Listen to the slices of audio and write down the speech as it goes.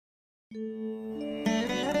K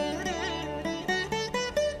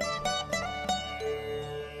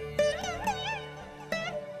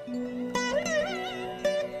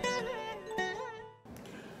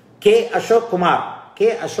Ashok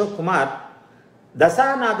Kumar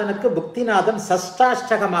தசாநாதனுக்கு Bukthinathan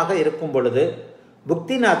சஷ்டாஷ்டகமாக இருக்கும் பொழுது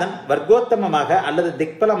புக்திநாதன் வர்க்கோத்தமமாக அல்லது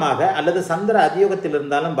திக்பலமாக அல்லது சந்திர அதியோகத்தில்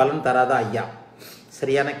இருந்தாலும் பலன் தராதா ஐயா?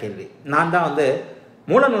 சரியான கேள்வி. நான் தான்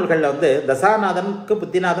மூல நூல்களில் தசாநாதனுக்கு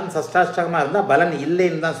புத்திநாதன் சஷ்டாஷ்டகமாக இருந்தால் பலன்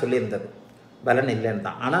இல்லைன்னு தான் சொல்லியிருந்தது. பலன் இல்லைன்னு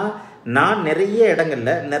தான். ஆனால் நான் நிறைய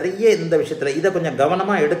இடங்களில் நிறைய இந்த விஷயத்தில் இதை கொஞ்சம்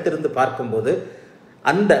கவனமாக எடுத்திருந்து பார்க்கும்போது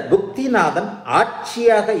அந்த புக்திநாதன்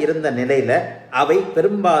ஆட்சியாக இருந்த நிலையில் அவை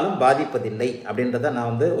பெரும்பாலும் பாதிப்பதில்லை அப்படின்றத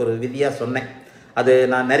நான் ஒரு விதியாக சொன்னேன். அது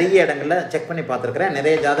நான் நிறைய இடங்களில் செக் பண்ணி பார்த்துருக்கிறேன்.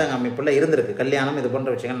 நிறைய ஜாதக அமைப்பில் இருந்திருக்கு. கல்யாணம் இது போன்ற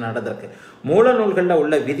விஷயங்கள் நடந்திருக்கு. மூல நூல்களில்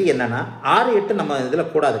உள்ள விதி என்னன்னா 6, 8 நம்ம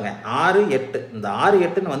இதில் கூடாதுங்க. 6, 8 இந்த 6,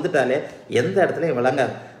 8ன்னு வந்துட்டாலே எந்த இடத்துலையும்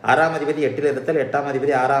விளங்காது. 6ஆம் அதிபதி 8ல் இருத்தல், 8ஆம்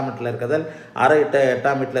அதிபதி 6ஆம் வீட்டில் இருக்கிறதல், 6, 8,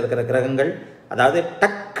 8ஆம் வீட்டில் இருக்கிற கிரகங்கள், அதாவது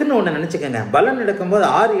டக்குன்னு ஒன்று நினச்சிக்கோங்க. பலன் எடுக்கும்போது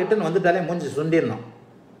 6, 8ன்னு வந்துட்டாலே மூஞ்சி சுண்டிடணும்.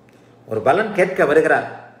 ஒரு பலன் கேட்க வருகிறார்,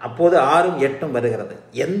 அப்போது 6ம் 8ம் வருகிறது.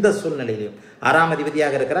 எந்த சூழ்நிலையிலும் 6ஆம்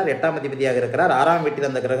அதிபதியாக இருக்கிறார், 8ஆம் அதிபதியாக இருக்கிறார், 6ஆம் வீட்டில்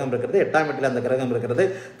அந்த கிரகம் இருக்கிறது, 8ஆம் வீட்டில் அந்த கிரகம் இருக்கிறது,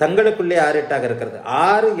 தங்களுக்குள்ளே 6, 8ஆக இருக்கிறது.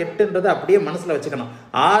 6, 8ன்றது அப்படியே மனசில் வச்சுக்கணும்.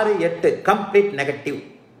 6, 8 கம்ப்ளீட் நெகட்டிவ்.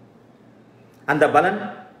 அந்த பலன்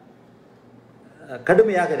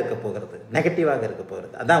கடுமையாக இருக்க போகிறது, நெகட்டிவாக இருக்க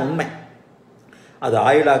போகிறது. அதான் உண்மை. அது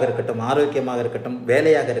ஆயுளாக இருக்கட்டும், ஆரோக்கியமாக இருக்கட்டும்,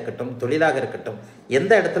 வேலையாக இருக்கட்டும், தொழிலாக இருக்கட்டும்,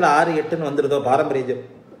 எந்த இடத்துல 6, 8ன்னு வந்துருதோ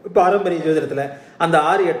பாரம்பரிய ஜோதிடத்தில் அந்த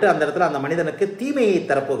 6, 8 அந்த இடத்துல அந்த மனிதனுக்கு தீமையை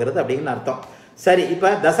தரப்போகிறது அப்படின்னு அர்த்தம். சரி, இப்போ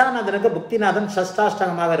தசாநாதனுக்கு புக்திநாதன்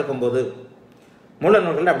சஷ்டாஷ்டகமாக இருக்கும்போது மூல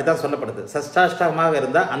நூல்கள் அப்படித்தான் சொல்லப்படுது. சஷ்டாஷ்டகமாக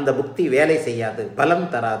இருந்தால் அந்த புக்தி வேலை செய்யாது, பலன்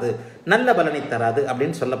தராது, நல்ல பலனை தராது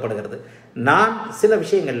அப்படின்னு சொல்லப்படுகிறது. நான் சில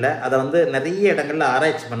விஷயங்களில் அதை நிறைய இடங்களில்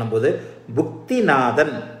ஆராய்ச்சி பண்ணும்போது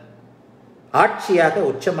புக்திநாதன் ஆட்சியாக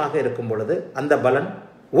உச்சமாக இருக்கும் பொழுது அந்த பலன்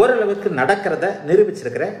ஓரளவுக்கு நடக்கிறத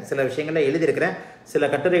நிரூபிச்சிருக்கிறேன். சில விஷயங்கள்ல எழுதியிருக்கிறேன், சில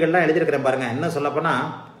கட்டுரைகள்லாம் எழுதியிருக்கிறேன். பாருங்க, என்ன சொல்லப்போனால்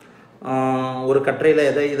ஒரு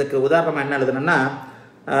கட்டுரையில் இதுக்கு உதாரணமாக என்ன எழுதுனேன்னா,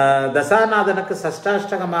 தசாநாதனுக்கு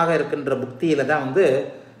சஷ்டாஷ்டகமாக இருக்கின்ற புக்தியில தான்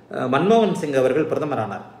மன்மோகன் சிங் அவர்கள்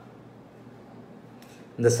பிரதமரானார்.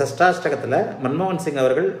 இந்த சஷ்டாஷ்டகத்தில் மன்மோகன் சிங்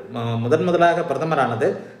அவர்கள் முதலாக பிரதமரானது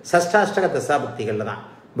சஷ்டாஷ்டக தசா புக்திகளில் தான்.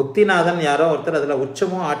 புக்திநாதன் யாரோ ஒருத்தர் அதில்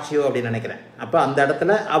உச்சமோ ஆட்சியோ அப்படின்னு நினைக்கிறேன். அப்போ அந்த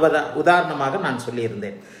இடத்துல அவர் உதாரணமாக நான்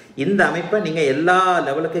சொல்லியிருந்தேன். இந்த அமைப்பை நீங்கள் எல்லா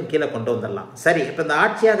லெவலுக்கும் கீழே கொண்டு வந்துடலாம். சரி, இப்போ இந்த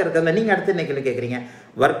ஆட்சியாக இருக்கிறதுல நீங்கள் அடுத்து என்ன கேள்வி கேட்குறீங்க?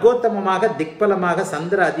 வர்க்கோத்தமமாக திக்பலமாக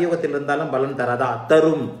சந்திர அதியோகத்தில் இருந்தாலும் பலன் தராதா?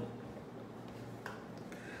 தரும்.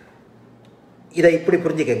 இதை இப்படி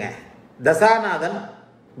புரிஞ்சுக்கங்க.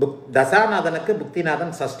 தசாநாதனுக்கு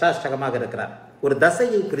புக்திநாதன் சஷ்டாஷ்டகமாக இருக்கிறார். ஒரு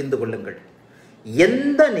தசையை புரிந்து கொள்ளுங்கள்.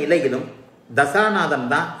 எந்த நிலையிலும் தசாநாதன்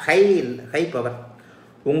தான் ஹை பவர்.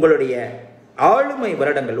 உங்களுடைய ஆளுமை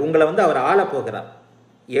வருடங்கள் உங்களை அவர் ஆள போகிறார்.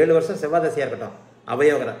 7 வருஷம் செவ்வாய் தசையா இருக்கட்டும்,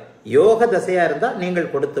 அவயோக யோக தசையா இருந்தா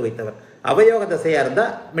நீங்கள் கொடுத்து வைத்தவர், அவயோக தசையா இருந்தா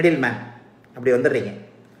மிடில் மேன், அப்படி வந்துடுறீங்க.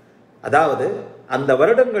 அதாவது அந்த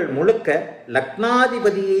வருடங்கள் முழுக்க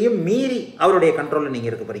லக்னாதிபதியையும் மீறி அவருடைய கண்ட்ரோல்ல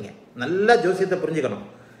நீங்க இருக்க போறீங்க. நல்ல ஜோசியத்தை புரிஞ்சுக்கணும்.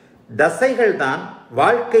 தசைகள் தான்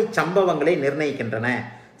வாழ்க்கை சம்பவங்களை நிர்ணயிக்கின்றன.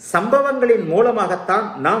 சம்பவங்களின் மூலமாகத்தான்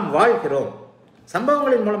நாம் வாழ்கிறோம்.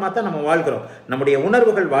 சம்பவங்களின் மூலமாக தான் நம்ம வாழ்கிறோம். நம்முடைய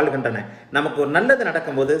உணர்வுகள் வாழ்கின்றன. நமக்கு ஒரு நல்லது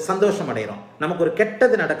நடக்கும்போது சந்தோஷம் அடைகிறோம், நமக்கு ஒரு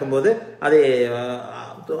கெட்டது நடக்கும்போது அதை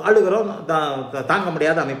அழுகிறோம், தாங்க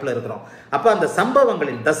முடியாத அமைப்பில் இருக்கிறோம். அப்போ அந்த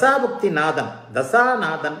சம்பவங்களின்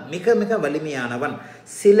தசாநாதன் மிக மிக வலிமையானவன்.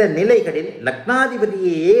 சில நிலைகளில்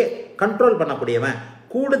லக்னாதிபதியையே கண்ட்ரோல் பண்ணக்கூடியவன்,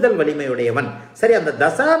 கூடுதல் வலிமையுடையவன். சரி, அந்த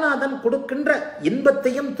தசாநாதன் கொடுக்கின்ற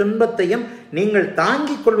இன்பத்தையும் துன்பத்தையும் நீங்கள்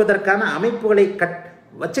தாங்கிக் கொள்வதற்கான அமைப்புகளை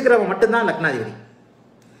வச்சுக்கிறவன் மட்டும்தான் லக்னாதிபதி.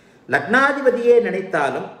 லக்னாதிபதியே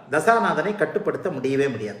நினைத்தாலும் தசாநாதனை கட்டுப்படுத்த முடியவே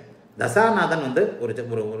முடியாது. தசாநாதன்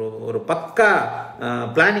ஒரு பக்கா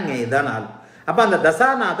பிளானிங் இதான ஆள். அப்ப அந்த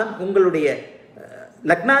தசாநாதன் உங்களுடைய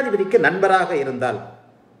லக்னாதிபதிக்கு நண்பராக இருந்தால்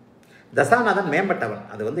தசாநாதன் மேம்பட்டவன்.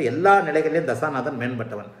 அது எல்லா நிலைகளிலும் தசாநாதன்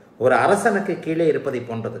மேம்பட்டவன். ஒரு அரசனுக்கு கீழே இருப்பதை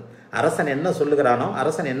போன்றது. அரசன் என்ன சொல்லுகிறானோ,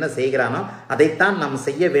 அரசன் என்ன செய்கிறானோ அதைத்தான் நாம்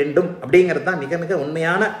செய்ய வேண்டும் அப்படிங்கிறது தான் மிக மிக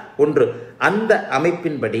உண்மையான ஒன்று. அந்த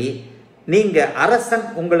அமைப்பின்படி நீங்க அரசன்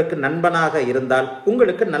உங்களுக்கு நண்பனாக இருந்தால்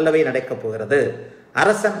உங்களுக்கு நல்லவை நடக்கப் போகிறது.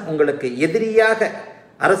 அரசன் உங்களுக்கு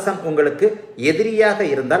எதிரியாக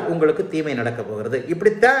இருந்தால் உங்களுக்கு தீமை நடக்க போகிறது.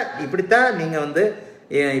 இப்படித்தான்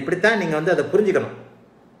நீங்க அதை புரிஞ்சுக்கணும்.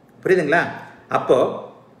 புரியுதுங்களா? அப்போ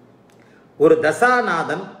ஒரு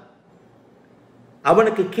தசாநாதன்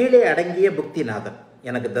அவனுக்கு கீழே அடங்கிய புக்திநாதன்,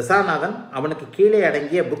 எனக்கு தசாநாதன் அவனுக்கு கீழே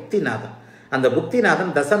அடங்கிய புக்திநாதன். அந்த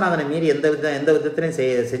புக்திநாதன் தசநாதனை மீறி எந்த விதத்திலையும்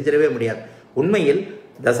செஞ்சிடவே முடியாது. உண்மையில்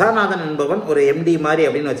தசாநாதன் என்பவன் ஒரு எம்டி மாதிரி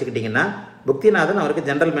அப்படின்னு வச்சுக்கிட்டிங்கன்னா, புக்திநாதன் அவருக்கு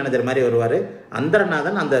ஜெனரல் மேனேஜர் மாதிரி வருவார்,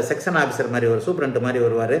 அந்தரநாதன் அந்த செக்ஷன் ஆஃபீஸர் மாதிரி ஒரு சூப்பரண்ட் மாதிரி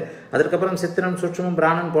வருவார். அதற்கப்புறம் சித்திரம், சூட்சுமம்,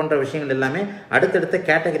 பிராணன் போன்ற விஷயங்கள் எல்லாமே அடுத்தடுத்த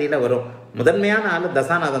கேட்டகரியில் வரும். முதன்மையான ஆள்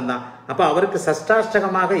தசாநாதன் தான். அப்போ அவருக்கு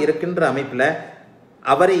சஷ்டாஷ்டகமாக இருக்கின்ற அமைப்பில்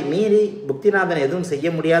அவரை மீறி புக்திநாதன் எதுவும் செய்ய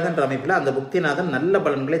முடியாதுன்ற அமைப்பில் அந்த புக்திநாதன் நல்ல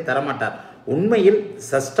பலன்களை தரமாட்டார். உண்மையில்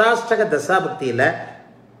சஷ்டாஷ்டக தசாபக்தியில்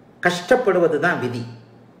கஷ்டப்படுவது தான் விதி.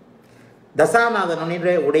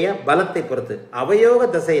 தசாநாதனுடைய உடைய பலத்தை பொறுத்து அவயோக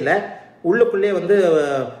தசையில் உள்ளுக்குள்ளே வந்து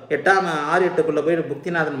 8ஆம் 6, 8க்குள்ளே போய்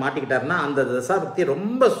புக்திநாதன் மாட்டிக்கிட்டாருன்னா அந்த தசாபக்தி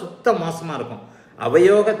ரொம்ப சுத்த மோசமாக இருக்கும்.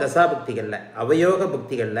 அவயோக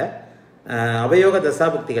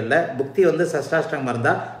தசாபக்திகளில் புக்தி வந்து சஷ்டாஷ்டகமாக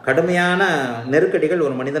இருந்தால் கடுமையான நெருக்கடிகள்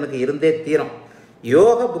ஒரு மனிதனுக்கு இருந்தே தீரும்.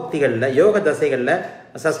 யோக புக்திகளில், யோக தசைகளில்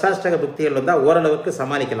சஷ்டாஷ்டக புக்திகள் வந்தால் ஓரளவுக்கு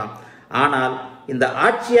சமாளிக்கலாம். ஆனால் இந்த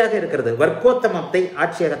ஆட்சியாக இருக்கிறது, வர்க்கோத்தமத்தை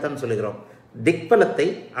ஆட்சியாகத்தான் சொல்லுகிறோம், திக்பலத்தை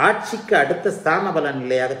ஆட்சிக்கு அடுத்த ஸ்தான பல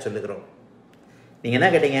நிலையாக சொல்லுகிறோம். நீங்கள் என்ன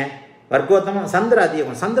கேட்டீங்க? வர்க்கோத்தமம் சந்திர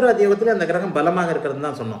அதியோகம், சந்திர அதியோகத்தில் அந்த கிரகம் பலமாக இருக்கிறது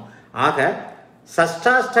தான் சொன்னோம். ஆக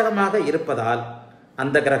சஷ்டாஷ்டகமாக இருப்பதால்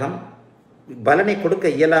அந்த கிரகம் பலனை கொடுக்க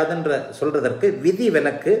இயலாதுன்ற சொல்றதற்கு விதி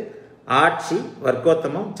விலக்கு ஆட்சி,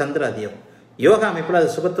 வர்க்கோத்தமம், சந்திர அதியோகம். யோகா அமைப்பில் அது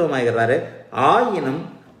சுபத்துவமாகிறாரு. ஆயினும்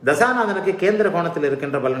தசாநாதனுக்கு கேந்திர கோணத்தில்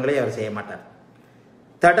இருக்கின்ற பலன்களை அவர் செய்ய மாட்டார்.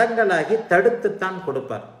 தடங்களாகி தடுத்துத்தான்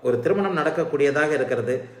கொடுப்பார். ஒரு திருமணம் நடக்கக்கூடியதாக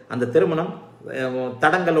இருக்கிறது, அந்த திருமணம்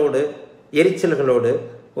தடங்களோடு எரிச்சல்களோடு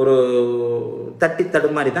ஒரு தட்டி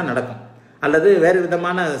தடுமாறி தான் நடக்கும், அல்லது வேறு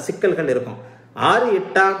விதமான சிக்கல்கள் இருக்கும். 6,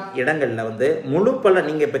 8ஆம் இடங்கள்ல வந்து முழு பலன்,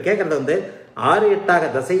 நீங்க இப்ப கேட்கறது வந்து 6, 8ஆக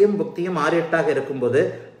தசையும் புக்தியும் 6, 8ஆக இருக்கும்போது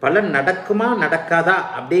பலன் நடக்குமா நடக்காதா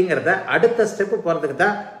அப்படிங்கிறத அடுத்த ஸ்டெப்பு போறதுக்கு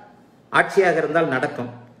தான். ஆட்சியாக இருந்தால் நடக்கும்,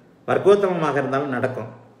 வர்க்கோத்தமமாக இருந்தாலும் நடக்கும்.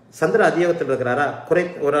 சந்திர அதியோகத்தில் இருக்கிறாரா,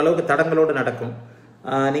 ஓரளவுக்கு தடங்களோடு நடக்கும்.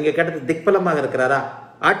 நீங்க கேட்டது திக்பலமாக இருக்கிறாரா,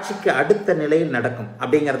 ஆட்சிக்கு அடுத்த நிலையில் நடக்கும்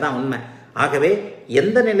அப்படிங்கிறது தான் உண்மை. ஆகவே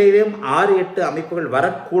எந்த நிலையிலும் 6, 8 அமைப்புகள்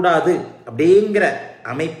வரக்கூடாது அப்படிங்கிற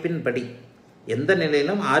அமைப்பின்படி, எந்த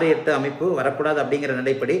நிலையிலும் 6, 8 அமைப்பு வரக்கூடாது அப்படிங்கிற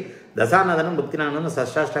நிலைப்படி தசாநாதனும் புக்திநாதனும்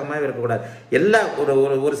சஷ்டாஷ்டகமாக இருக்கக்கூடாது. எல்லா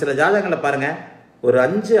ஒரு சில ஜாதகங்களை பாருங்க, ஒரு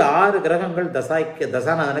 5, 6 கிரகங்கள்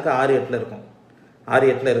தசாநாதனுக்கு 6, 8ல் இருக்கும்.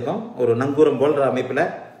 6, 8ல் இருக்கும். ஒரு நங்கூரம் போன்ற அமைப்பில்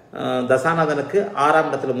தசாநாதனுக்கு 6ஆம்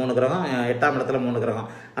இடத்துல 3 கிரகம், 8ஆம் இடத்துல 3 கிரகம்.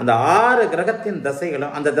 அந்த 6 கிரகத்தின்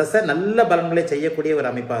தசைகளும் அந்த தசை நல்ல பலன்களை செய்யக்கூடிய ஒரு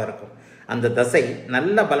அமைப்பாக இருக்கும். அந்த தசை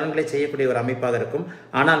நல்ல பலன்களை செய்யக்கூடிய ஒரு அமைப்பாக இருக்கும்.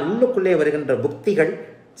 ஆனால் உள்ளுக்குள்ளே வருகின்ற புக்திகள்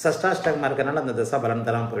சஷ்டாஷ்டகமாக இருக்கிறனால அந்த தசை பலன்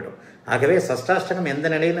தராமல் போயிடும். ஆகவே சஷ்டாஷ்டகம் எந்த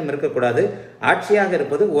நிலையிலும் இருக்கக்கூடாது. ஆட்சியாக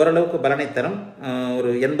இருப்பது ஓரளவுக்கு பலனை தரும்,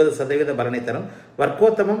 ஒரு 80% பலனை தரும்.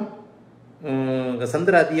 வர்க்கோத்தமம்,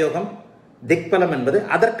 சந்திர அதியோகம், திக்பலம் என்பது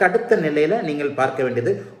அதற்கு அடுத்த நிலையில நீங்கள் பார்க்க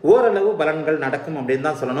வேண்டியது. ஓரளவு பலன்கள் நடக்கும் அப்படின்னு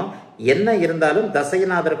தான் சொல்லணும். என்ன இருந்தாலும்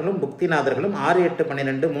தசைநாதர்களும் புக்திநாதர்களும் 6, 8,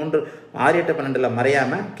 12 6, 8, 12ல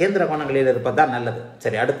மறையாம கேந்திர கோணங்களில் இருப்பதுதான் நல்லது.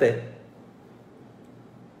 சரி, அடுத்து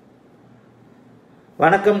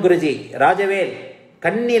வணக்கம் குருஜி. ராஜவேல்,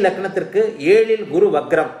 கன்னி லக்னத்திற்கு 7ல் குரு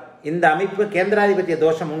வக்ரம், இந்த அமைப்பு கேந்திராதிபத்திய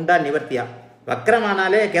தோஷம் உண்டா, நிவர்த்தியா?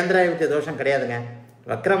 வக்ரமானாலே கேந்திராதிபத்திய தோஷம் கிடையாதுங்க.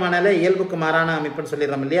 வக்ரமானாலே இயல்புக்கு மாறான அமைப்புன்னு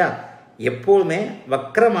சொல்லிடுறோம் இல்லையா? எப்போதுமே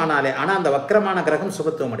வக்ரமானாலே, ஆனால் அந்த வக்ரமான கிரகம்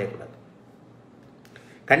சுபத்துவம் அடையக்கூடாது.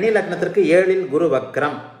 கன்னி லக்னத்திற்கு 7ல் குரு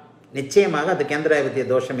வக்ரம், நிச்சயமாக அது கேந்திராதிபத்திய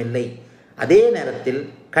தோஷம் இல்லை. அதே நேரத்தில்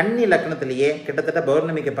கன்னி லக்னத்திலேயே கிட்டத்தட்ட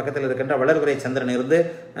பௌர்ணமிக்கு பக்கத்தில் இருக்கின்ற வளர்வரை சந்திரன் இருந்து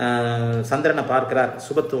சந்திரனை பார்க்கிறார்,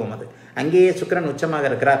 சுபத்துவம் அது. அங்கேயே சுக்கிரன் உச்சமாக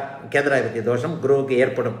இருக்கிறார், கேந்திராதிபத்திய தோஷம் குருவுக்கு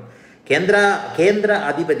ஏற்படும். கேந்திர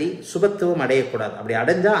அதிபதி சுபத்துவம் அடையக்கூடாது. அப்படி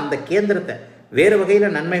அடைஞ்சா அந்த கேந்திரத்தை, வேறு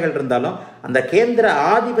வகையில் நன்மைகள் இருந்தாலும் அந்த கேந்திர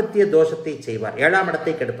ஆதிபத்திய தோஷத்தை செய்வார், 7ஆம்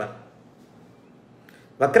இடத்தை கெடுப்பார்.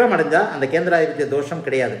 வக்ரம் அடைஞ்சா அந்த கேந்திராதிபத்திய தோஷம்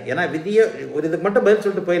கிடையாது. ஏன்னா விதியை ஒரு இதுக்கு மட்டும் பதில்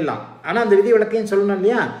சொல்லிட்டு போயிடலாம், ஆனால் அந்த விதி விளக்கையும் சொல்லணும்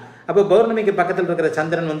இல்லையா? அப்போ பௌர்ணமிக்கு பக்கத்தில் இருக்கிற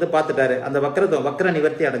சந்திரன் வந்து பார்த்துட்டாரு, அந்த வக்ர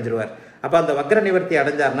நிவர்த்தி அடைஞ்சிருவார். அப்போ அந்த வக்ர நிவர்த்தி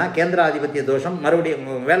அடைஞ்சார்னா கேந்திர ஆதிபத்திய தோஷம் மறுபடியும்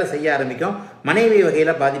வேலை செய்ய ஆரம்பிக்கும், மனைவி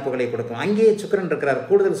வகையில் பாதிப்புகளை கொடுக்கும். அங்கேயே சுக்கிரன் இருக்கிறார்,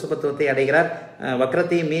 கூடுதல் சுபத்துவத்தை அடைகிறார்.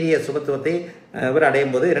 வக்ரத்தையும் மீறிய சுபத்துவத்தை இவர்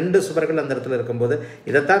அடையும் போது 2 சுபர்கள் அந்த இடத்துல இருக்கும்போது,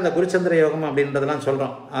 இதைத்தான் இந்த குருச்சந்திர யோகம் அப்படின்றதெல்லாம்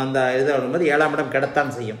சொல்கிறோம். அந்த இது வரும்போது 7ஆம் இடம்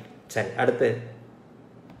கெடத்தான் செய்யும். சரி, அடுத்து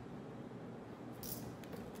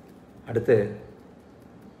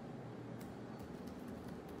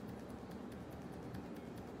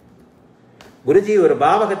குருஜி, ஒரு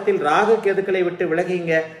பாவகத்தில் ராகு கேதுக்களை விட்டு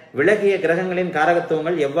விலகிய கிரகங்களின்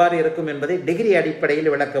காரகத்துவங்கள் எவ்வாறு இருக்கும் என்பதை டிகிரி அடிப்படையில்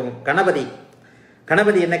விளக்கவும்.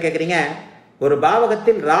 கணபதி என்ன கேட்குறீங்க? ஒரு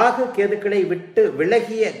பாவகத்தில் ராகு கேதுக்களை விட்டு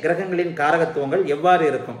விலகிய கிரகங்களின் காரகத்துவங்கள் எவ்வாறு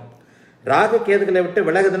இருக்கும்? ராகு கேதுக்களை விட்டு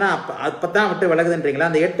விலகுதுன்னா அப்பதான் விட்டு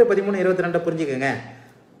விலகுதுன்றீங்களா? அந்த 8, 13, 22 புரிஞ்சுக்கோங்க.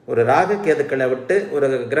 ஒரு ராகு கேதுக்களை விட்டு ஒரு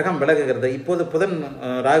கிரகம் விலகுகிறது. இப்போது புதன்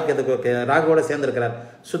ராகுவோட சேர்ந்திருக்கிறார்.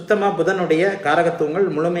 சுத்தமாக புதனுடைய காரகத்துவங்கள்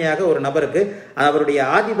முழுமையாக ஒரு நபருக்கு அவருடைய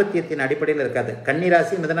ஆதிபத்தியத்தின் அடிப்படையில் இருக்காது.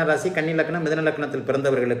 கன்னிராசி, மிதன ராசி, கன்னி லக்னம், மிதன லக்னத்தில்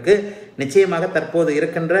பிறந்தவர்களுக்கு நிச்சயமாக தற்போது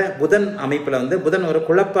இருக்கின்ற புதன் அமைப்பில் புதன் ஒரு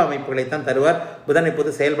குழப்ப அமைப்புகளைத்தான் தருவார். புதன்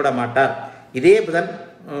இப்போது செயல்பட மாட்டார். இதே புதன்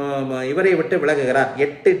இவரை விட்டு விலகுகிறார்.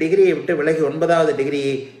 8 டிகிரியை விட்டு விலகி 9வது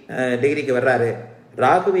டிகிரிக்கு வர்றாரு.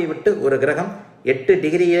 ராகுவை விட்டு ஒரு கிரகம் 8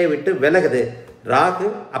 டிகிரியை விட்டு விலகுது. ராகு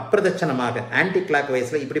அப்பிரதட்சணமாக ஆன்டி கிளாக்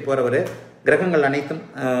வைஸில் இப்படி போகிறவர், கிரகங்கள் அனைத்தும்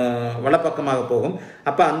வலப்பக்கமாக போகும்.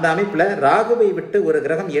 அப்போ அந்த அமைப்பில் ராகுவை விட்டு ஒரு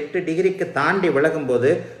கிரகம் 8 டிகிரிக்கு தாண்டி விலகும் போது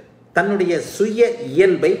தன்னுடைய சுய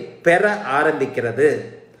இயல்பை பெற ஆரம்பிக்கிறது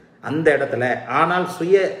அந்த இடத்துல. ஆனால்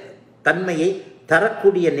சுய தன்மையை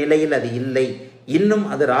தரக்கூடிய நிலையில் அது இல்லை. இன்னும்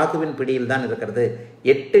அது ராகுவின் பிடியில் தான் இருக்கிறது.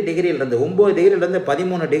 8 டிகிரியிலிருந்து 9 டிகிரியிலிருந்து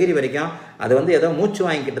 13 டிகிரி வரைக்கும் அது ஏதோ மூச்சு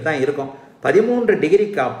வாங்கிக்கிட்டு தான் இருக்கும். 13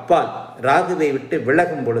 டிகிரிக்கு அப்பால் ராகுவை விட்டு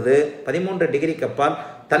விலகும் பொழுது 13 டிகிரிக்கு அப்பால்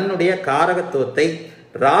தன்னுடைய காரகத்துவத்தை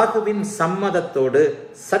ராகுவின் சம்மதத்தோடு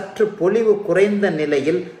சற்று பொலிவு குறைந்த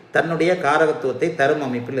நிலையில் தன்னுடைய காரகத்துவத்தை தரும்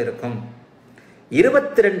அமைப்பில் இருக்கும்.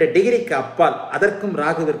 22 டிகிரிக்கு அப்பால் அதற்கும்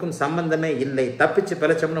ராகுவிற்கும் சம்பந்தமே இல்லை. தப்பிச்சு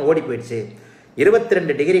பிழைச்சோம்னு ஓடி போயிடுச்சு.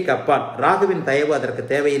 22 டிகிரிக்கு அப்பால் ராகுவின் தயவு அதற்கு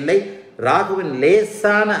தேவையில்லை. ராகுவின்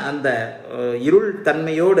லேசான அந்த இருள்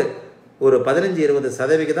தன்மையோடு ஒரு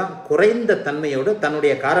 15-20% குறைந்த தன்மையோடு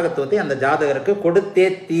தன்னுடைய காரகத்துவத்தை அந்த ஜாதகருக்கு கொடுத்தே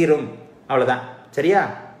தீரும். அவ்வளவுதான். சரியா?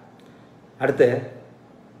 அடுத்து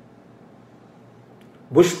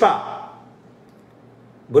புஷ்பா.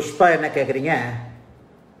 புஷ்பா என்ன கேட்குறீங்க?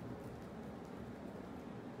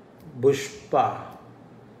 புஷ்பா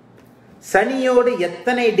சனியோடு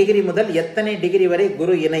எத்தனை டிகிரி முதல் எத்தனை டிகிரி வரை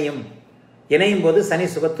குரு இணையும் போது சனி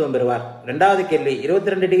சுபத்துவம் பெறுவார்? 2வது கேள்வி.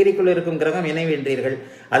 22 டிகிரிக்குள் இருக்கும் கிரகம் இணைவின்றீர்கள்,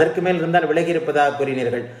 அதற்கு மேல் இருந்தால் விலகி இருப்பதாக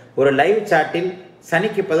கூறினீர்கள். ஒரு லைவ் சாட்டில்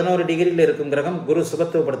சனிக்கு 11 டிகிரியில் இருக்கும் கிரகம் குரு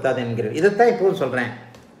சுபத்துவப்படுத்தாது என்கிறீர்கள். இதைத்தான் இப்போவும் சொல்றேன்.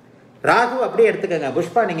 ராகு அப்படியே எடுத்துக்கங்க.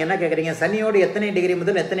 புஷ்பா நீங்க என்ன கேட்குறீங்க? சனியோடு எத்தனை டிகிரி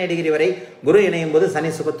முதல் எத்தனை டிகிரி வரை குரு இணையும் போது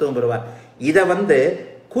சனி சுபத்துவம் பெறுவார்? இதை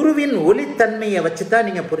குருவின் ஒளித்தன்மையை வச்சுதான்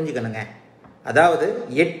நீங்க புரிஞ்சுக்கணுங்க. அதாவது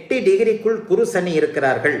 8 டிகிரிக்குள் குரு சனி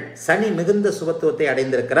இருக்கிறார்கள். சனி மிகுந்த சுபத்துவத்தை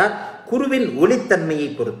அடைந்திருக்கிறார் குருவின் ஒளித்தன்மையை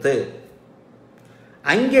பொறுத்து.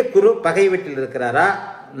 அங்கே குரு பகை வீட்டில் இருக்கிறாரா,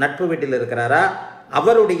 நட்பு வீட்டில் இருக்கிறாரா,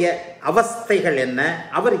 அவருடைய அவஸ்தைகள் என்ன,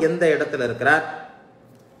 அவர் எந்த இடத்துல இருக்கிறார்,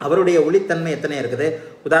 அவருடைய ஒளித்தன்மை எத்தனை இருக்குது.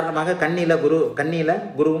 உதாரணமாக கன்னியில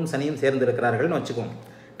குருவும் சனியும் சேர்ந்து இருக்கிறார்கள் வச்சுக்குவோம்.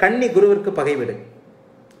 கன்னி குருவிற்கு பகை வீடு.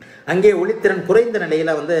 அங்கே ஒளித்திறன் குறைந்த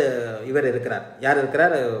நிலையில இவர் இருக்கிறார். யார்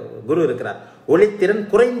இருக்கிறார்? குரு இருக்கிறார். ஒளித்திறன்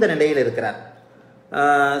குறைந்த நிலையில் இருக்கிறார்.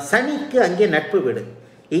 சனிக்கு அங்கே நட்பு வீடு.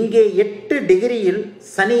 இங்கே 8 டிகிரியில்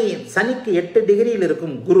சனிக்கு 8 டிகிரியில்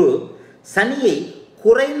இருக்கும் குரு சனியை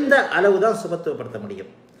குறைந்த அளவுதான் சுபத்துவப்படுத்த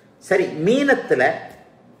முடியும். சரி, மீனத்துல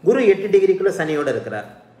குரு 8 டிகிரிக்குள்ள சனியோடு இருக்கிறார்.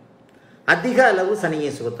 அதிக அளவு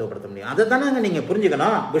சனியை சுபத்துவப்படுத்த முடியும். அதை தானே நீங்க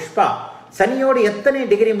புரிஞ்சுக்கணும். புஷ்பா, சனியோடு எத்தனை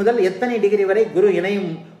டிகிரி முதல் எத்தனை டிகிரி வரை குரு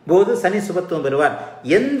இணையும் போது சனி சுபத்துவம் பெறுவார்?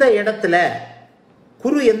 எந்த இடத்துல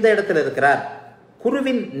குரு எந்த இடத்துல இருக்கிறார்?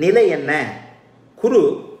 குருவின் நிலை என்ன? குரு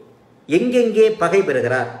எங்கெங்கே பகை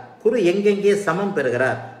பெறுகிறார்? குரு எங்கெங்கே சமம்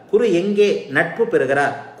பெறுகிறார்? குரு எங்கே நட்பு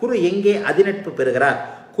பெறுகிறார்? குரு எங்கே அதிநட்பு பெறுகிறார்?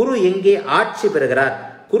 குரு எங்கே ஆட்சி பெறுகிறார்?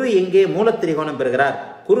 குரு எங்கே மூலத்திரிகோணம் பெறுகிறார்?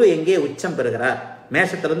 குரு எங்கே உச்சம் பெறுகிறார்?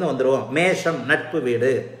 மேஷத்திலிருந்து வந்துடுவோம். மேஷம் நட்பு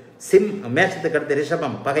வீடு. மேஷத்துக்கு அடுத்து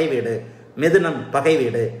ரிஷபம் பகை வீடு, மிதுனம் பகை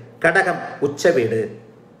வீடு, கடகம் உச்ச வீடு,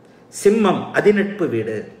 சிம்மம் அதிநட்பு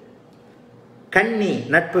வீடு, கன்னி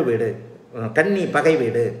நட்பு வீடு, கன்னி பகை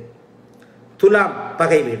வீடு, துலாம்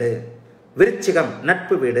பகை வீடு, விருச்சிகம்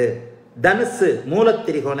நட்பு வீடு, தனுசு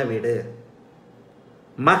மூலத்திரிகோண வீடு,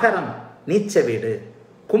 மகரம் நீச்ச வீடு,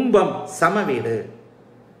 கும்பம் சம வீடு,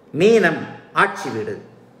 மீனம் ஆட்சி வீடு.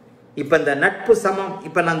 இப்ப இந்த நட்பு சமம்,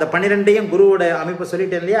 இப்ப நான் அந்த 12ஐயும் குருவோட அமைப்பு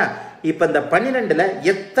சொல்லிட்டேன் இல்லையா? இப்ப இந்த 12ல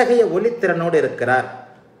எத்தகைய ஒளித்திறனோடு இருக்கிறார்?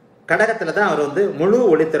 கடகத்துல தான் அவர் முழு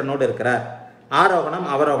ஒளித்திறனோடு இருக்கிறார். ஆரோகணம்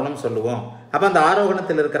அவரோகணம் சொல்லுவோம். அப்ப அந்த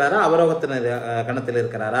ஆரோகணத்தில் இருக்கிறாரா, அவரோகத்தின் கணத்தில்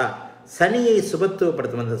இருக்கிறாரா? சனியை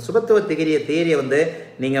சுபத்துவப்படுத்தும் சுபத்துவ தேரியை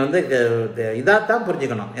நீங்க இதாத்தான்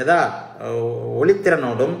புரிஞ்சுக்கணும்.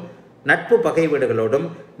 ஒளித்திறனோடும் நட்பு பகை வீடுகளோடும்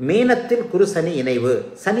மீனத்தில் குரு சனி இணைவு.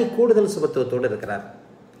 சனி கூடுதல் சுபத்துவத்தோடு இருக்கிறார்.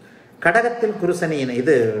 கடகத்தில் குரு சனி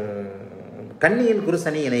இது கன்னியில் குரு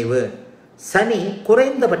சனி இணைவு. சனி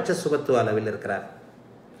குறைந்தபட்ச சுபத்துவ அளவில் இருக்கிறார்.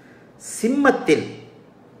 சிம்மத்தில்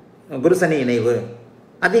குரு சனி இணைவு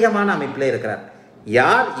அதிகமான அமைப்பில் இருக்கிறார்.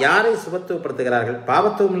 யார் யாரை சுபத்துவப்படுத்துகிறார்கள்?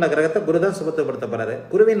 பாவத்துவம் உள்ள கிரகத்தை குரு தான் சுபத்துவப்படுத்த போறாரு.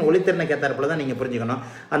 குருவின் ஒளித்திறனுக்கு ஏற்றாற்போல தான் நீங்க புரிஞ்சுக்கணும்.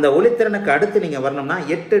 அந்த ஒளித்திறனுக்கு அடுத்து நீங்க வரணும்னா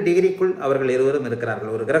 8 டிகிரிக்குள் அவர்கள் இருவரும்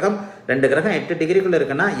இருக்கிறார்கள். ஒரு கிரகம் 2 கிரகம் 8 டிகிரிக்குள்ள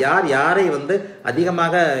இருக்குன்னா யார் யாரை வந்து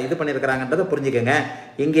அதிகமாக இது பண்ணியிருக்கிறாங்கன்றதை புரிஞ்சுக்கோங்க.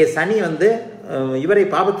 இங்கே சனி வந்து இவரை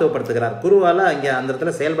பாவத்துவப்படுத்துகிறார். குருவால இங்கே அந்த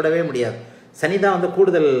இடத்துல செயல்படவே முடியாது. சனி தான் வந்து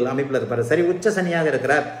கூடுதல் அமைப்பில் இருப்பார். சரி, உச்ச சனியாக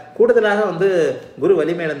இருக்கிறார். கூடுதலாக வந்து குரு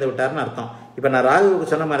வலிமை இழந்து விட்டார்னு அர்த்தம். இப்போ நான்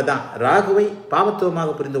ராகுவுக்கு சொன்ன மாதிரி தான், ராகுவை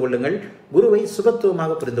பாவத்துவமாக புரிந்து கொள்ளுங்கள், குருவை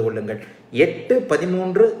சுபத்துவமாக புரிந்து கொள்ளுங்கள். 8,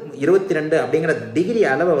 13, 22 அப்படிங்கிற டிகிரி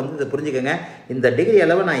அளவை வந்து இதை புரிஞ்சுக்கோங்க. இந்த டிகிரி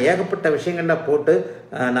அளவை நான் ஏகப்பட்ட விஷயங்களில் போட்டு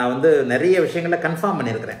நான் வந்து நிறைய விஷயங்களில் கன்ஃபார்ம்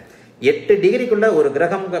பண்ணியிருக்கிறேன். 8 டிகிரிக்குள்ள ஒரு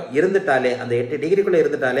கிரகம் இருந்துட்டாலே, அந்த 8 டிகிரிக்குள்ள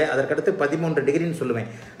இருந்துட்டாலே அதற்கடுத்து 13 டிகிரின்னு சொல்லுவேன்.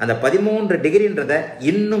 அந்த 13 டிகிரின்றத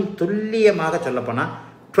இன்னும் துல்லியமாக சொல்லப்போனா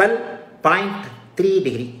 12.3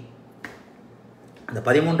 டிகிரி. அந்த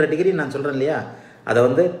 13 டிகிரி நான் சொல்றேன் இல்லையா, அதை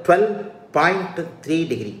வந்து 12.3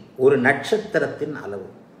 டிகிரி ஒரு நட்சத்திரத்தின் அளவு.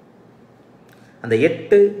 அந்த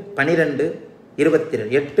 8, 12, 22,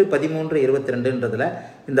 8, 13, 22ன்றதுல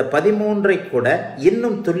இந்த 13ஐ கூட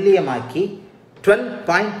இன்னும் துல்லியமாக்கி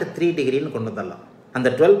 12.3 டிகிரின்னு கொண்டு வந்துடலாம். அந்த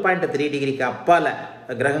 12.3 டிகிரிக்கு அப்பால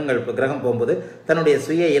கிரகம் போகும்போது தன்னுடைய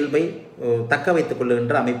சுய இயல்பை தக்க வைத்துக்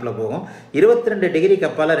கொள்ளுகின்ற அமைப்பில் போகும். 22 டிகிரிக்கு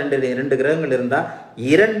அப்பால ரெண்டு கிரகங்கள் இருந்தால்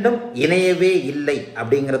இரண்டும் இணையவே இல்லை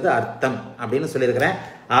அப்படிங்கிறது அர்த்தம் அப்படின்னு சொல்லியிருக்கிறேன்.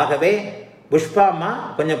 ஆகவே புஷ்பாமா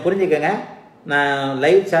கொஞ்சம் புரிஞ்சுக்கங்க. நான்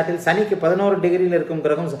லைவ் சாட்டில் சனிக்கு 11 டிகிரியில் இருக்கும்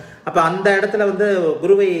கிரகம், அப்போ அந்த இடத்துல வந்து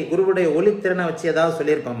குருவுடைய ஒளித்திறனை வச்சு ஏதாவது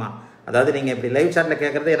சொல்லியிருப்போமா? அதாவது நீங்கள் இப்படி லைவ் சாட்டில்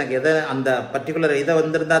கேட்குறது எனக்கு எதை அந்த பர்டிகுலர் இதை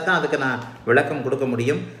வந்திருந்தா தான் அதுக்கு நான் விளக்கம் கொடுக்க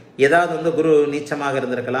முடியும். ஏதாவது வந்து குரு நீச்சமாக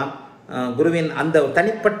இருந்திருக்கலாம். குருவின் அந்த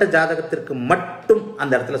தனிப்பட்ட ஜாதகத்திற்கு மட்டும்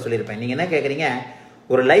அந்த இடத்துல சொல்லியிருப்பேன். நீங்கள் என்ன கேட்குறீங்க,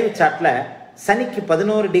 ஒரு லைவ் சாட்டில் சனிக்கு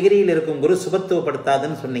 11 டிகிரியில் இருக்கும் குரு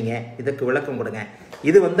சுபத்துவப்படுத்தாதுன்னு சொன்னீங்க, இதுக்கு விளக்கம் கொடுங்க.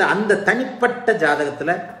 இது வந்து அந்த தனிப்பட்ட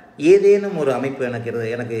ஜாதகத்தில் ஏதேனும் ஒரு அமைப்பு எனக்கு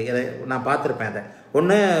நான் பார்த்துருப்பேன். அதை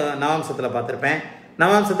ஒன்று நவாம்சத்தில் பார்த்துருப்பேன்.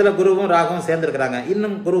 நவாம்சத்தில் குருவும் ராகுவும் சேர்ந்துருக்கிறாங்க,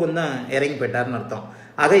 இன்னும் குரு வந்து இறங்கி போயிட்டார்னு அர்த்தம்.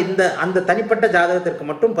 ஆக அந்த தனிப்பட்ட ஜாதகத்திற்கு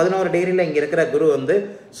மட்டும் 11 டிகிரியில் இங்கே இருக்கிற குரு வந்து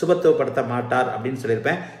சுபத்துவப்படுத்த மாட்டார் அப்படின்னு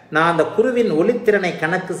சொல்லியிருப்பேன். நான் அந்த குருவின் ஒளித்திறனை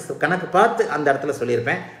கணக்கு பார்த்து அந்த இடத்துல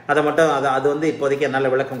சொல்லியிருப்பேன். அதை மட்டும் அது வந்து இப்போதைக்கு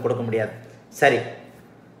என்னால் விளக்கம் கொடுக்க முடியாது. சரி,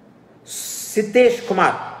 சித்தேஷ்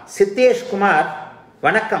குமார்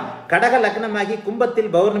வணக்கம். கடக லக்னமாகி கும்பத்தில்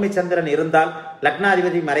பௌர்ணமி சந்திரன் இருந்தால்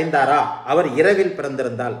லக்னாதிபதி மறைந்தாரா? அவர் இரவில்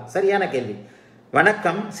பிறந்திருந்தால்? சரியான கேள்வி.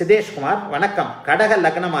 வணக்கம் சிதேஷ்குமார், வணக்கம். கடக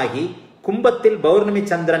லக்னமாகி கும்பத்தில் பௌர்ணமி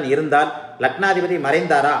சந்திரன் இருந்தால் லக்னாதிபதி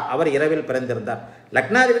மறைந்தாரா? அவர் இரவில் பிறந்திருந்தார்.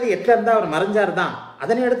 லக்னாதிபதி 8 இருந்தால் அவர் மறைஞ்சார் தான்.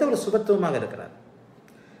 அதனை அடுத்து அவர் சுபத்துவமாக இருக்கிறார்.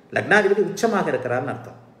 லக்னாதிபதி உச்சமாக இருக்கிறார்னு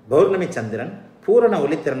அர்த்தம். பௌர்ணமி சந்திரன் பூரண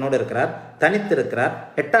ஒளித்திறனோடு இருக்கிறார், தனித்து இருக்கிறார்.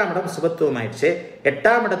 8ஆம் இடம் சுபத்துவம் ஆயிடுச்சு.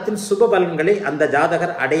 8ஆம் இடத்தின் சுப பலன்களை அந்த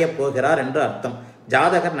ஜாதகர் அடைய போகிறார் என்று அர்த்தம்.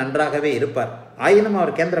 ஜாதகர் நன்றாகவே இருப்பார். ஆயினும்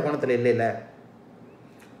அவர் கேந்திர கோணத்தில் இல்லை.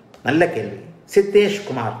 நல்ல கேள்வி. சித்தேஷ்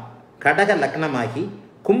குமார், கடக லக்னமாகி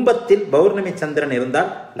கும்பத்தில் பௌர்ணமி சந்திரன் இருந்தால்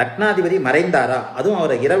லக்னாதிபதி மறைந்தாரா? அதுவும்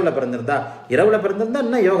அவர் இரவுல பிறந்திருந்தா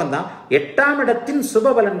இன்னும் யோகம் தான். 8ஆம் இடத்தின்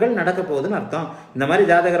சுப பலன்கள் நடக்க போகுதுன்னு அர்த்தம். இந்த மாதிரி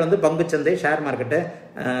ஜாதகர் வந்து பங்குச்சந்தை, share market,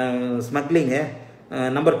 smuggling,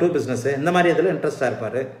 number 2 business, இந்த மாதிரி இதில் இன்ட்ரெஸ்டாக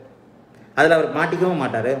இருப்பார். அதில் அவர் மாட்டிக்கவும்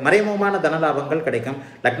மாட்டார். மறைமுகமான தனலாபங்கள் கிடைக்கும்.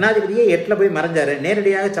 லக்னாதிபதியே 8ல் போய் மறைஞ்சாரு.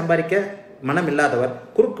 நேரடியாக சம்பாதிக்க மனம் இல்லாதவர்,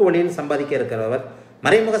 குறுக்கு வழியில் சம்பாதிக்க இருக்கிறவர்.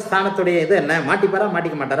 மறைமுக ஸ்தானத்துடைய இது என்ன? மாட்டிப்பாரா?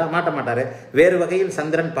 மாட்டிக்க மாட்டாரா? மாட்ட மாட்டாரு. வேறு வகையில்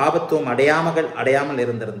சந்திரன் பாபத்துவம் அடையாமல்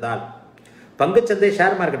இருந்திருந்தால், பங்குச்சந்தை,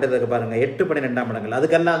 ஷேர் மார்க்கெட் இருக்கு பாருங்க, 8, 12ஆம் இடங்கள்,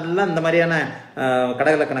 அதுக்கெல்லாம் இந்த மாதிரியான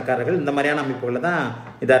கடகலக்கணக்காரர்கள் இந்த மாதிரியான அமைப்புகளில் தான்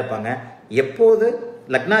இதாக இருப்பாங்க. எப்போது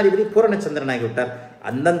லக்னாதிபதி பூரண சந்திரன் ஆகிவிட்டார்,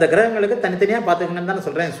 அந்தந்த கிரகங்களுக்கு தனித்தனியாக பார்த்துக்கணும்னு தானே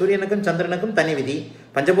சொல்கிறேன். சூரியனுக்கும் சந்திரனுக்கும் தனி விதி,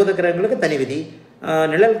 பஞ்சபூத கிரகங்களுக்கு தனி விதி,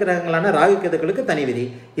 நிழல் கிரகங்களான ராகு கேதுக்களுக்கு தனி விதி.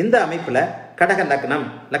 இந்த அமைப்பில் கடக லக்னம்,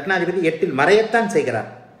 லக்னாதிபதி 8ல் மறையத்தான் செய்கிறார்.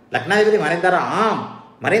 லக்னாதிபதி மறைந்தாரா? ஆம்,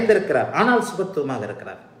 மறைந்திருக்கிறார், ஆனால் சுபத்துவமாக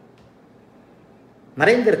இருக்கிறார்.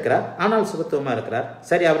 மறைந்திருக்கிறார், ஆனால் சுபத்துவமாக இருக்கிறார்.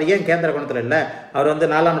 சரி, அவர் ஏன் கேந்திர கோணத்தில் இல்லை? அவர் வந்து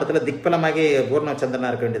 4ஆம் இடத்துல திக்பலமாகி பூர்ண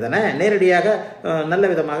சந்திரனாக இருக்க வேண்டியதானே? நேரடியாக நல்ல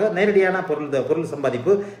விதமாக நேரடியான பொருள்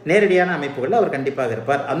சம்பாதிப்பு, நேரடியான அமைப்புகளில் அவர் கண்டிப்பாக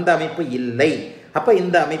இருப்பார். அந்த அமைப்பு இல்லை. அப்போ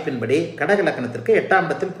இந்த அமைப்பின்படி கடக லக்னத்திற்கு 8ஆம்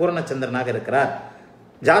இடத்தில் பூரண சந்திரனாக இருக்கிறார்.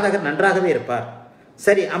 ஜாதகர் நன்றாகவே இருப்பார்.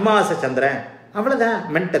 சரி, அமாவாசை சந்திரன், அவ்வளோதான்,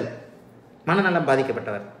 மென்டல், மனநலம்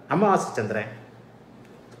பாதிக்கப்பட்டவர். அமாவாசை சந்திரன்,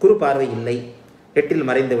 குரு பார்வை இல்லை, 8ல்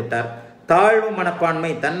மறைந்து விட்டார். தாழ்வு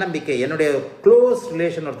மனப்பான்மை, தன்னம்பிக்கை. என்னுடைய க்ளோஸ்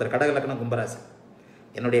ரிலேஷன் ஒருத்தர், கடக லக்னம் கும்பராசி,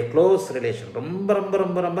 என்னுடைய க்ளோஸ் ரிலேஷன், ரொம்ப ரொம்ப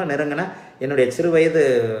ரொம்ப ரொம்ப நெருங்கின என்னுடைய சிறு வயது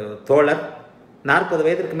தோழர். 40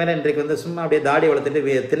 வயதிற்கு மேலே இன்றைக்கு வந்து சும்மா அப்படியே தாடி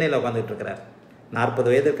வளர்த்துட்டு திண்ணையில் உட்காந்துட்டு இருக்கிறார். 40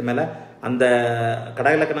 வயதுக்கு மேலே அந்த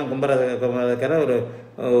கடகலக்கணம் கும்புற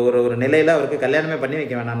ஒரு ஒரு நிலையில் அவருக்கு கல்யாணமே பண்ணி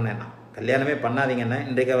வைக்க வேணாம்னு நான் கல்யாணமே பண்ணாதீங்கன்னு.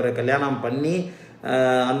 இன்றைக்கு அவர் கல்யாணம் பண்ணி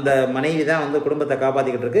அந்த மனைவி தான் வந்து குடும்பத்தை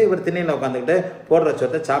காப்பாற்றிக்கிட்டு இருக்கு. இவர் திண்ணையில் உட்காந்துக்கிட்டு போடுற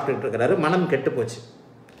சொத்தை சாப்பிட்டுக்கிட்டு இருக்கிறாரு. மனம் கெட்டு போச்சு.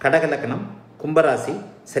 கடகலக்கணம் கும்பராசி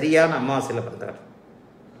சரியான அமாவாசையில் பிறந்தவர்.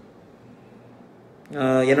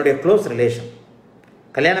 என்னுடைய க்ளோஸ் ரிலேஷன்.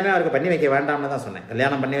 கல்யாணமே அவருக்கு பண்ணி வைக்க வேண்டாம்னு தான் சொன்னேன்.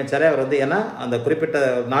 கல்யாணம் பண்ணி வச்சாரே அவர் வந்து ஏன்னா அந்த குறிப்பிட்ட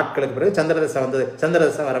நாட்களுக்கு பிறகு சந்திரதசை வந்தது.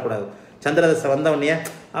 சந்திரதசை வரக்கூடாது. சந்திரதசை வந்த உடனே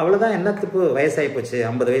அவ்வளோதான், என்னத்துக்கு வயசாகி போச்சு,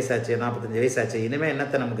 50 வயசாச்சு, 45 வயசாச்சு, இனிமேல்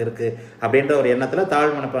என்னத்தை நமக்கு இருக்குது அப்படின்ற ஒரு எண்ணத்தில்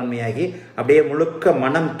தாழ் மனப்பான்மையாகி அப்படியே முழுக்க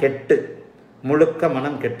மனம்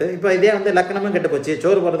கெட்டு இப்போ இதே வந்து லக்னமும் கெட்டு போச்சு.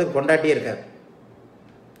 சோறு போகிறதுக்கு பொண்டாட்டியே இருக்கார்.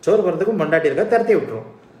 சோறு போகிறதுக்கும் பொண்டாட்டி இருக்கார். திரட்டி விட்டுரும்.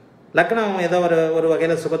 லக்னம் ஏதோ ஒரு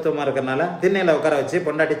வகையில் சுபத்துவமாக இருக்கிறனால திண்ணையில் உட்கார வச்சு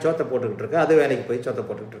பொண்டாட்டி சோத்தை போட்டுக்கிட்டு இருக்கு. அது வேலைக்கு போய் சோத்தை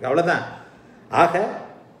போட்டுக்கிட்டு இருக்கு. அவ்வளோதான். ஆக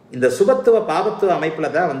இந்த சுபத்துவ பாபத்துவ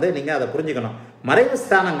அமைப்பில் தான் வந்து நீங்கள் அதை புரிஞ்சுக்கணும். மறைவு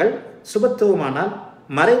ஸ்தானங்கள் சுபத்துவமானால்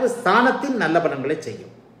மறைவு ஸ்தானத்தின் நல்ல பலன்களை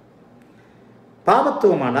செய்யும்.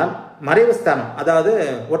 பாபத்துவமானால் மறைவு ஸ்தானம், அதாவது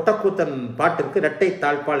ஒட்டக்கூத்தன் பாட்டிற்கு இரட்டை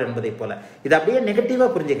தாழ்பால் என்பதை போல. இது அப்படியே நெகட்டிவாக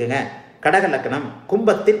புரிஞ்சுக்கோங்க. கடக லக்னம்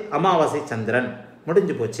கும்பத்தில் அமாவாசை சந்திரன்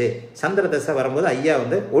முடிஞ்சு போச்சு. சந்திர தசை வரும்போது ஐயா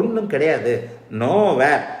வந்து ஒன்றும் கிடையாது, நோ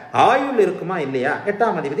வேர். ஆயுள் இருக்குமா இல்லையா,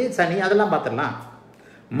 8ஆம் அதிபதி சனி, அதெல்லாம் பார்த்துடலாம்.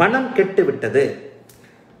 மனம் கெட்டு விட்டது.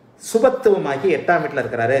 சுபத்துவமாகி 8ஆம் வீட்டில்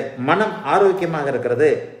இருக்கிறாரு. மனம் ஆரோக்கியமாக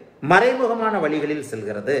இருக்கிறது. மறைமுகமான வழிகளில்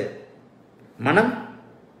செல்கிறது. மனம்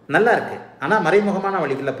நல்லா இருக்கு, ஆனால் மறைமுகமான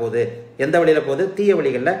வழிகளில் போகுது. எந்த வழியில் போகுது? தீய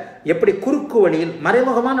வழிகளில். எப்படி? குறுக்கு வழியில்.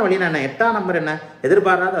 மறைமுகமான வழின்னா என்ன? 8ஆம் நம்பர் என்ன?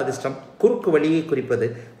 எதிர்பாராத அதிர்ஷ்டம். குறுக்கு வழியை குறிப்பது.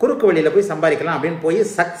 குறுக்கு வழியில் போய் சம்பாதிக்கலாம் அப்படின்னு போய்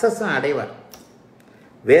சக்சஸும் அடைவார்.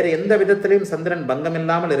 வேறு எந்த விதத்திலையும் சந்திரன் பங்கம்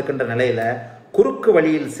இல்லாமல் இருக்கின்ற நிலையில் குறுக்கு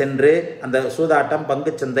வழியில் சென்று அந்த சூதாட்டம்,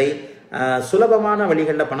 பங்குச்சந்தை, சுலபமான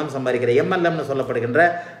வழிகளில் பணம் சம்பாதிக்கிற எம்எல்எம்னு சொல்லப்படுகின்ற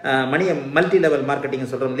மல்டி லெவல் மார்க்கெட்டிங்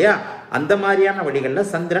சொல்கிறோம் இல்லையா, அந்த மாதிரியான வழிகளில்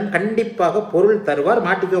சந்திரன் கண்டிப்பாக பொருள் தருவார்.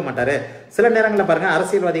 மாட்டிக்கவும் மாட்டார். சில நேரங்களில் பாருங்கள்,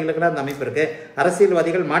 அரசியல்வாதிகளுக்கு அந்த அமைப்பு இருக்குது.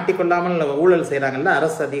 அரசியல்வாதிகள் மாட்டிக்கொள்ளாமல் ஊழல் செய்கிறாங்கல்ல,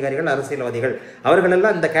 அரசு அதிகாரிகள், அரசியல்வாதிகள்,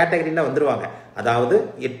 அவர்களெல்லாம் இந்த கேட்டகரியில் வந்துடுவாங்க. அதாவது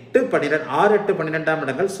 8, 12, 6, 8, 12ஆம்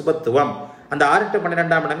இடங்கள் சுபத்துவம். அந்த 6, 8,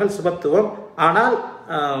 12ஆம் இடங்கள் சுபத்துவம். ஆனால்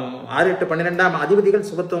 6, 8, 12ஆம் அதிபதிகள்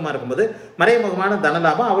சுபத்துவமாக இருக்கும்போது மறைமுகமான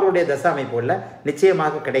தனலாபம் அவருடைய தசை அமைப்புல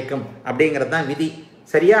நிச்சயமாக கிடைக்கும் அப்படிங்கிறது தான் விதி.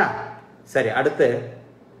 சரியா? சரி, அடுத்து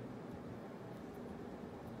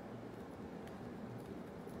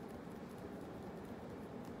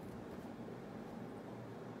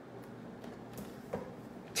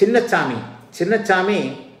சின்னசாமி. சின்னசாமி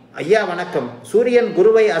ஐயா வணக்கம். சூரியன்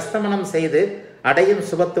குருவை அஸ்தமனம் செய்து அடையும்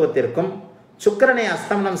சுபத்துவத்திற்கும் சுக்கிரனை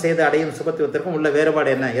அஸ்தமனம் செய்து அடையும் சுபத்துவத்திற்கும் உள்ள வேறுபாடு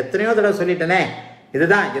என்ன? எத்தனையோ தடவை சொல்லிட்டேனே.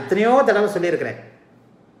 இதுதான் எத்தனையோ தடவை சொல்லியிருக்கிறேன்.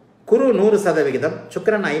 குரு 100%,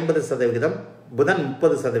 சுக்கிரன் 50%, புதன்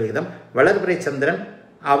 30%, வளர்பிறை சந்திரன்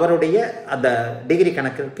அவருடைய அந்த டிகிரி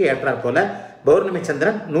கணக்கிற்கு ஏற்றாற் போல பௌர்ணமி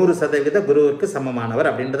சந்திரன் 100% குருவிற்கு சமமானவர்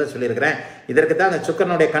அப்படின்றத சொல்லியிருக்கிறேன். இதற்கு தான் அந்த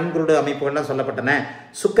சுக்கிரனுடைய கண்குருடு அமைப்புகள்லாம் சொல்லப்பட்டன.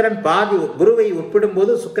 சுக்கிரன் பாதி, குருவை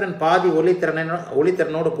ஒப்பிடும்போது சுக்கிரன் பாதி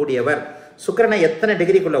ஒளித்திறனோடு கூடியவர். சுக்கிரனை எத்தனை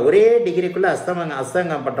டிகிரிக்குள்ள, ஒரே டிகிரிக்குள்ள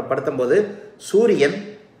அஸ்தங்கம் படுத்தும் போது சூரியன்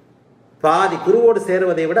பாதி குருவோடு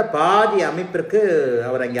சேருவதை விட பாதி அமைப்பிற்கு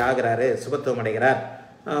அவர் அங்கே ஆகிறாரு, சுபத்துவம் அடைகிறார்.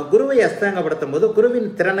 குருவை அஸ்தங்கப்படுத்தும் போது குருவின்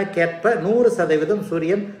திறனுக்கேற்ப 100%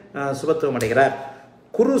 சூரியன் சுபத்துவம் அடைகிறார்.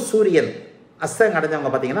 குரு சூரியன் அஸ்தங்கம் அடைஞ்சவங்க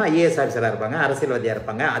பார்த்தீங்கன்னா ஐஏஎஸ் ஆஃபீஸராக இருப்பாங்க, அரசியல்வாதியாக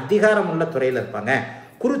இருப்பாங்க, அதிகாரம் உள்ள துறையில் இருப்பாங்க.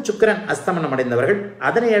 குரு சுக்கிரன் அஸ்தமனம் அடைந்தவர்கள்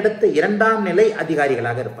அதனை அடுத்து 2ஆம் நிலை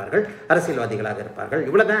அதிகாரிகளாக இருப்பார்கள், அரசியல்வாதிகளாக இருப்பார்கள்.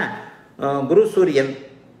 இவ்வளவுதான். குரு சூரியன்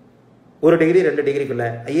 1 டிகிரி 2 டிகிரிக்குள்ள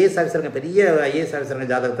ஐஏஎஸ் ஆஃபீஸருங்க, பெரிய ஐஏஎஸ் ஆஃபீஸருங்க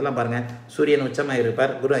ஜாதகத்தெல்லாம் பாருங்கள். சூரியன் உச்சமாக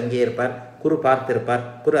இருப்பார், குரு அங்கேயே இருப்பார், குரு பார்த்து இருப்பார்,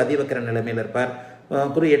 குரு அதிவக்கர நிலைமையில் இருப்பார்,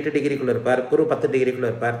 குரு 8 டிகிரிக்குள்ளே இருப்பார், குரு 10 டிகிரிக்குள்ளே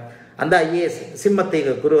இருப்பார். அந்த ஐஏஎஸ் சிம்மத்தை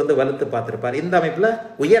குரு வந்து வலுத்து பார்த்துருப்பார். இந்த அமைப்பில்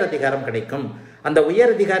உயர் அதிகாரம் கிடைக்கும். அந்த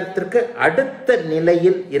உயர் அதிகாரத்திற்கு அடுத்த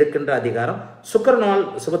நிலையில் இருக்கின்ற அதிகாரம் சுக்கிரனால்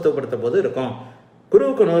சுபத்துவப்படுத்தும் போது இருக்கும்.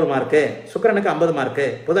 குருவுக்கு 100 மார்க்கு, சுக்கிரனுக்கு 50 மார்க்கு,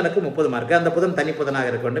 புதனுக்கு 30 மார்க்கு. அந்த புதன் தனி புதனாக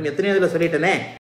இருக்க வேண்டும். எத்தனையோ இதில் சொல்லிட்டேனே.